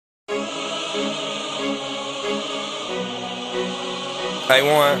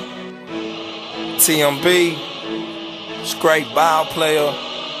A1, TMB, straight ball player.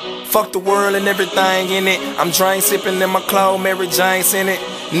 Fuck the world and everything in it. I'm drain sipping in my clothes, Mary Jane's in it.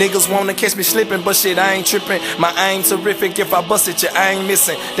 Niggas wanna catch me slipping, but shit, I ain't tripping. My aim terrific, if I bust it, you ain't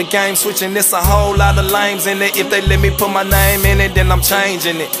missing. The game switching, it's a whole lot of lames in it. If they let me put my name in it, then I'm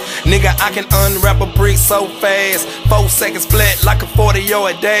changing it. Nigga, I can unwrap a brick so fast. 4 seconds flat like a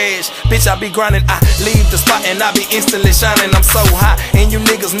 40-yard dash. Bitch, I be grinding, I leave the spot and I be instantly shining. I'm so hot, and you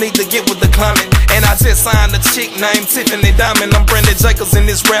niggas need to get with the climbing. And I just signed a chick named Tiffany Diamond. I'm Brandon Jacobs in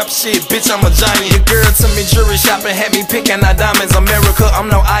this rap shit, bitch, I'm a giant. Your girl took me jewelry shopping, had me picking out diamonds. America, I'm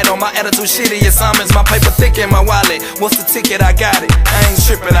no idol, my attitude shitty as almonds. My paper thick in my wallet, what's the ticket? I got it, I ain't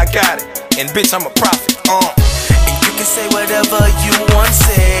tripping, I got it. And bitch, I'm a prophet, And you can say whatever you want to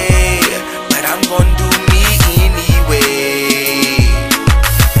say, but I'm gonna do me anyway.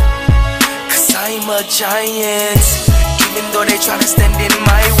 Cause I'm a giant, even though they try to stand in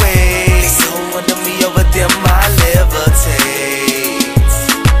my way. They so under me, over them I levitate.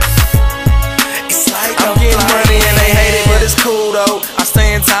 It's like I'm getting money and they hate it, but it's cool though. I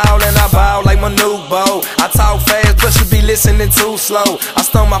stand tall and I bow like my new bow. I talk fast, but you be listening too slow. I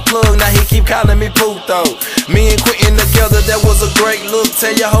stole my plug, now he keep calling me Poot though. Me and Quint together, that was a great look.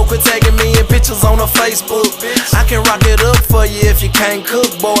 Tell your hoe quit tagging me in pictures on her Facebook. I can rock it up for you if you can't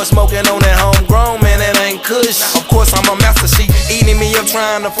cook. Boy, smoking on that homegrown, man, that ain't kush. Of course I'm a master, she eating me up,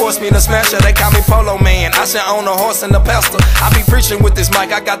 trying to force me to smash her. They call me Polo Man, I should own a horse and a pastor. I be preaching with this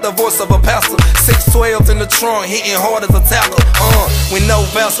mic, I got the voice of a pastor. 612s in the trunk, hitting hard as a tackle. With no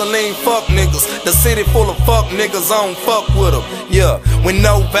Vaseline, fuck niggas. The city full of fuck niggas, I don't fuck with them. Yeah, with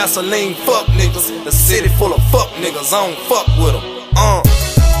no Vaseline, fuck niggas. The city full of fuck niggas, I don't fuck with them.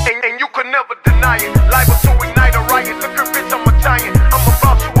 And you could never deny it. Liable to ignite a riot. Look at bitch, I'm a giant. I'm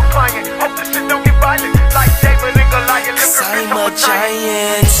about to a client. Hope this shit don't get violent. Like David and Goliath. Cause I'm a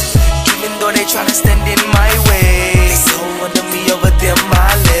giant, even though they try to stand in my way. They so under me, over them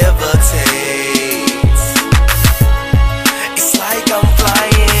I levitate.